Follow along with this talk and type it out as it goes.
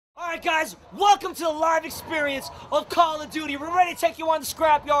Alright guys, welcome to the live experience of Call of Duty. We're ready to take you on the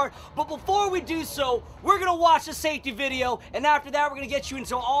Scrapyard, but before we do so, we're gonna watch the safety video, and after that we're gonna get you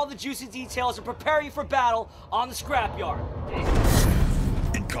into all the juicy details and prepare you for battle on the Scrapyard.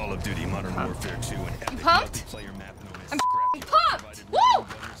 In Call of Duty Modern Warfare 2, an epic multiplayer map known as I'm pumped! Woo!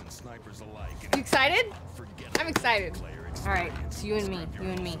 You excited? I'm excited. Alright, it's you and me,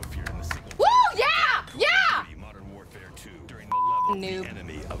 Woo! Yeah! Yeah! Noob.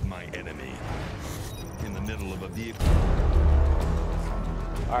 Enemy of my enemy. In the middle of a vehicle.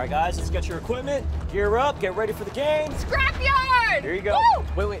 Alright guys, let's get your equipment, gear up, get ready for the game. Scrapyard! Here you go.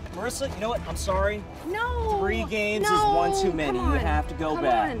 Woo! Wait, Marisa, you know what? I'm sorry. No! 3 games is one too many. You have to go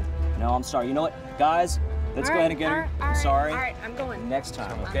back. No, I'm sorry. You know what? Guys, let's go ahead and get her. I'm sorry. Alright, I'm going. Next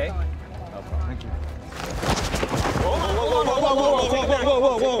time, okay? No problem. Thank you.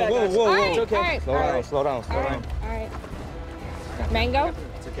 Whoa. Slow down. Alright. Mango?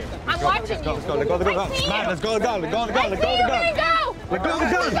 It's okay. I'm watching you. Let's go to the gun. Man, let's go to the gun. Let's go to the gun. Let's go to the gun. Mango! Let's go to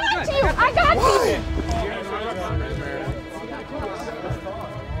the gun. I got you.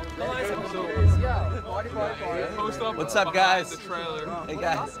 What's up, guys? Hey,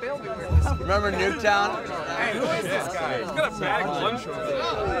 guys. Remember Nuketown? Hey, who is this guy? He's got a bag of lunch over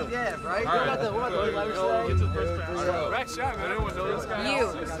there. Yeah, right? Rack shot, man. Anyone know this guy?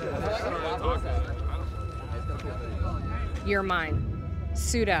 You're mine.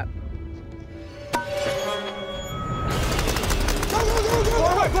 Suit up. Go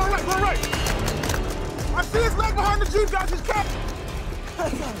right. I see his leg behind the Jeep, guys. He's cut.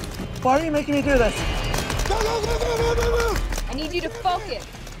 Why are you making me do this? Go. I need you to focus.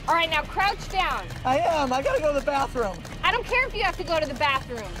 All right, now crouch down. I am. I gotta go to the bathroom. I don't care if you have to go to the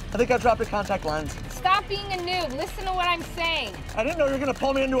bathroom. I think I dropped a contact lens. Stop being a noob. Listen to what I'm saying. I didn't know you were gonna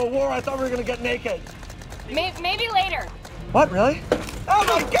pull me into a war. I thought we were gonna get naked. Maybe later. What, really? Oh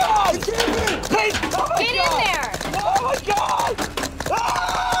my God! Hey, oh my Get God! in there. Oh my God!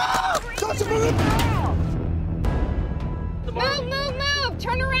 Ah! Move.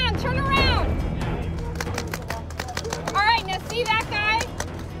 Turn around. All right, now see that guy?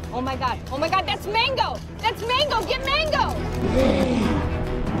 Oh my God, that's Mango. Get Mango.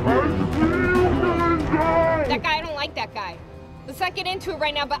 That guy, I don't like that guy. Let's not get into it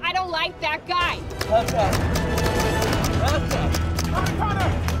right now, but I don't like that guy. Okay.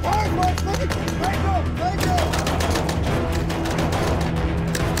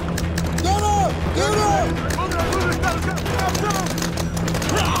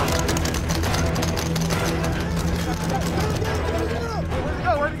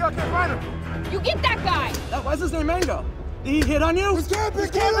 Where'd he go? Can't find him. You get that guy. Why's his name Mango? Did he hit on you? He's camping.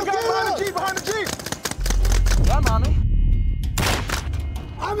 Behind the Jeep. Yeah, mommy.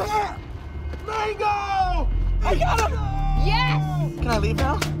 I'm here. Mango! I got him! Yes. Can I leave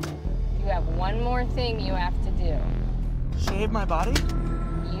now? You have one more thing you have to do. Shave my body?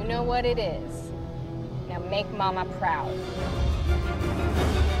 You know what it is. Now make Mama proud.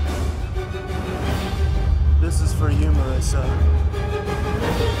 This is for you, Marisa.